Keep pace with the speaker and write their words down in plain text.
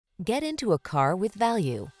Get into a car with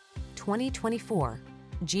value. 2024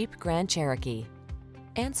 Jeep Grand Cherokee.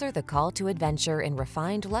 Answer the call to adventure in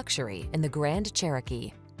refined luxury in the Grand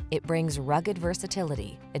Cherokee. It brings rugged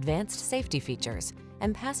versatility, advanced safety features,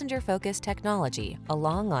 and passenger-focused technology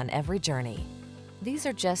along on every journey. These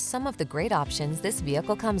are just some of the great options this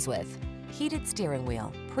vehicle comes with: heated steering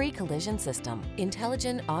wheel, pre-collision system,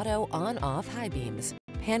 intelligent auto on-off high beams,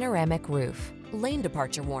 panoramic roof, lane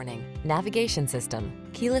departure warning, navigation system,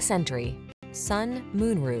 keyless entry, sun,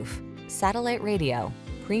 moonroof, satellite radio,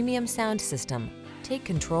 premium sound system. Take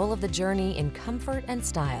control of the journey in comfort and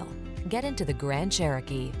style. Get into the Grand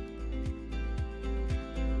Cherokee.